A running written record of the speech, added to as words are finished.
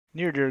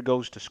Near Deere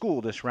goes to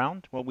school this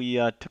round. Well, we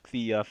took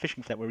the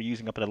fishing that we were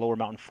using up at the Lower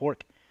Mountain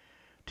Fork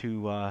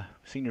to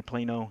Senior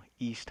Plano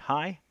East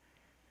High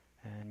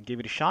and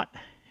gave it a shot,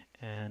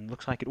 and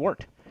looks like it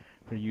worked.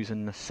 We're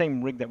using the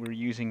same rig that we were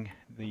using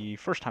the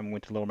first time we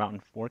went to Lower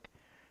Mountain Fork,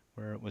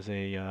 where it was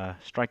a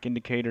strike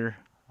indicator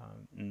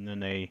and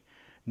then a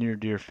Near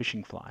Deere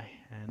Fishing Fly.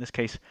 And in this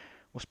case,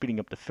 we're speeding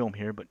up the film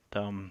here, but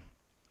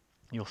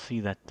you'll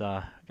see that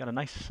got a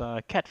nice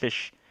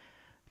catfish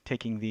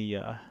taking the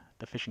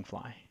fishing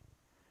fly.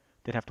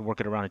 Did have to work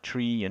it around a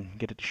tree and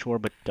get it to shore,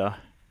 but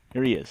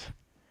here he is.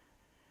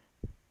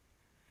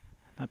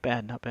 Not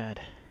bad, not bad.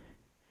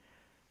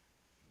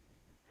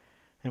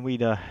 And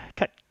we'd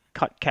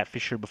caught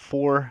catfish here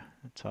before.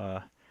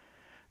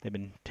 They've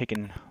been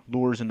taking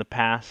lures in the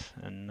past,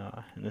 and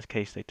in this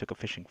case, they took a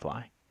fishing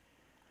fly.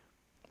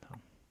 So,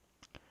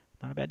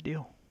 not a bad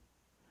deal.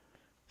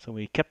 So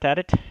we kept at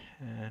it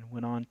and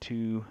went on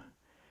to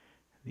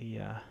the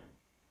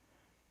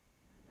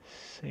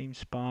same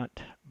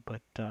spot,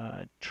 but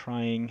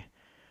trying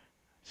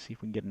see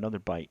if we can get another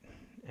bite,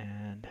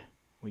 and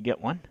we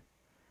get one.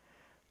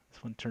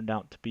 This one turned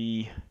out to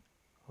be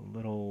a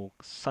little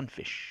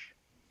sunfish.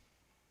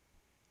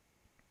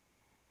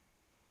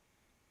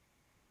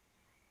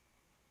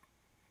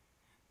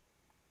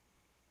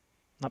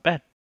 Not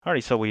bad.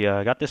 Alrighty, so we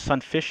got this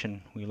sunfish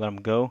and we let him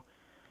go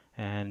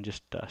and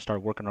just started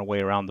working our way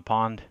around the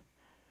pond,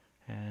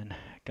 and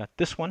got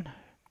this one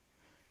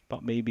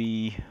about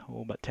maybe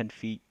about 10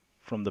 feet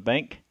from the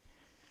bank.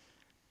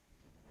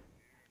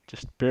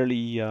 Just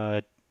barely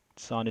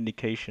saw an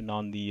indication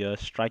on the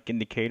strike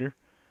indicator,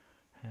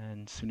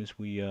 and as soon as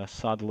we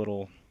saw the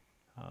little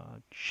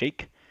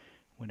shake,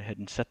 went ahead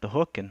and set the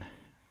hook and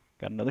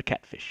got another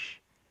catfish.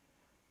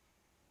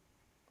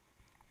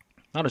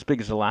 Not as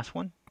big as the last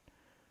one,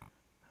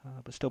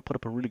 but still put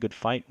up a really good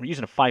fight. We're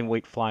using a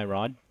 5-weight fly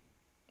rod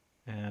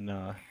and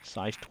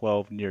size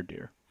 12 Near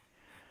Deere.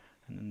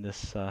 And then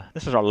this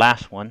is our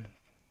last one,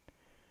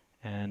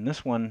 and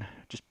this one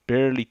just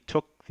barely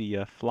took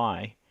the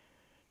fly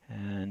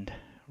and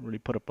really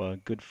put up a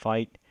good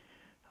fight.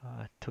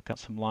 Took out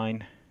some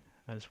line,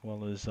 as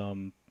well as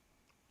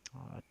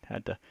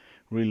had to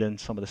reel in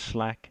some of the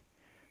slack,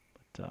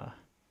 but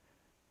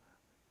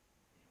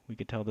we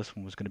could tell this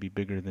one was going to be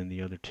bigger than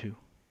the other two.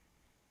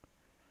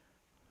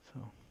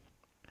 So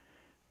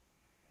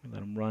we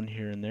let him run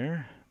here and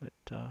there, but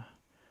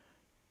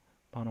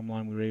bottom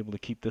line, we were able to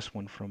keep this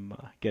one from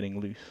getting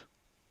loose.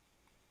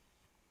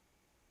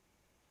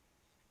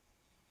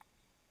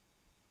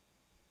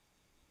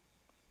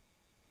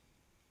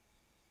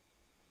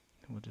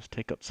 We'll just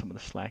take up some of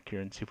the slack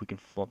here and see if we can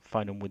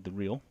find him with the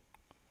reel.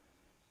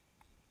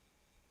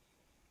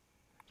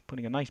 It's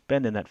putting a nice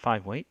bend in that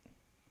 5-weight.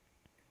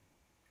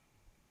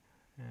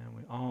 And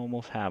we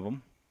almost have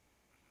him.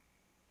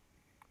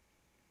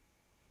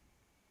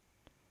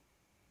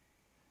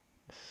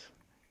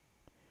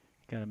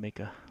 Got to make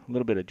a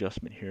little bit of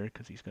adjustment here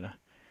because he's going to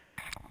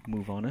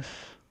move on us.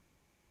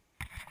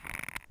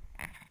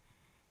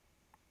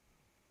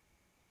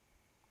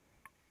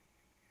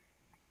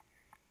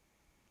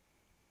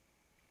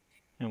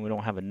 And we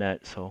don't have a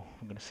net, so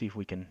I'm going to see if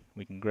we can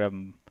grab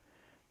him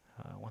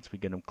once we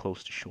get him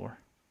close to shore.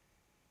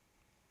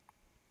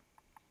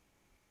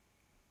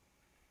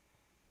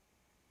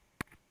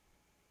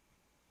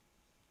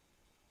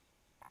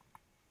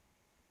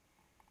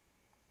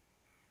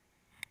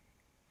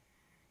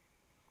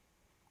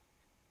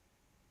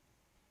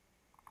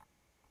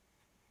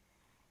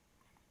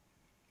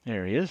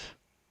 There he is.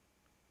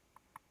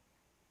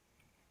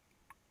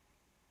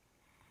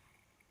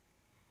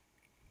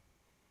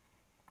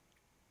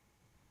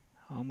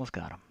 Almost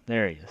got him.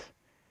 There he is.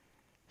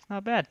 It's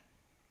not bad.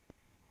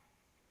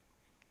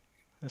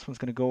 This one's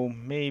going to go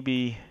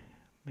maybe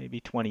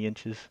 20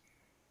 inches.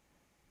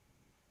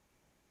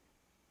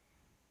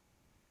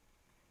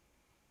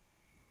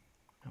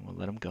 And we'll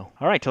let him go.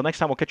 All right, till next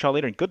time, we'll catch y'all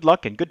later, and good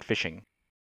luck and good fishing.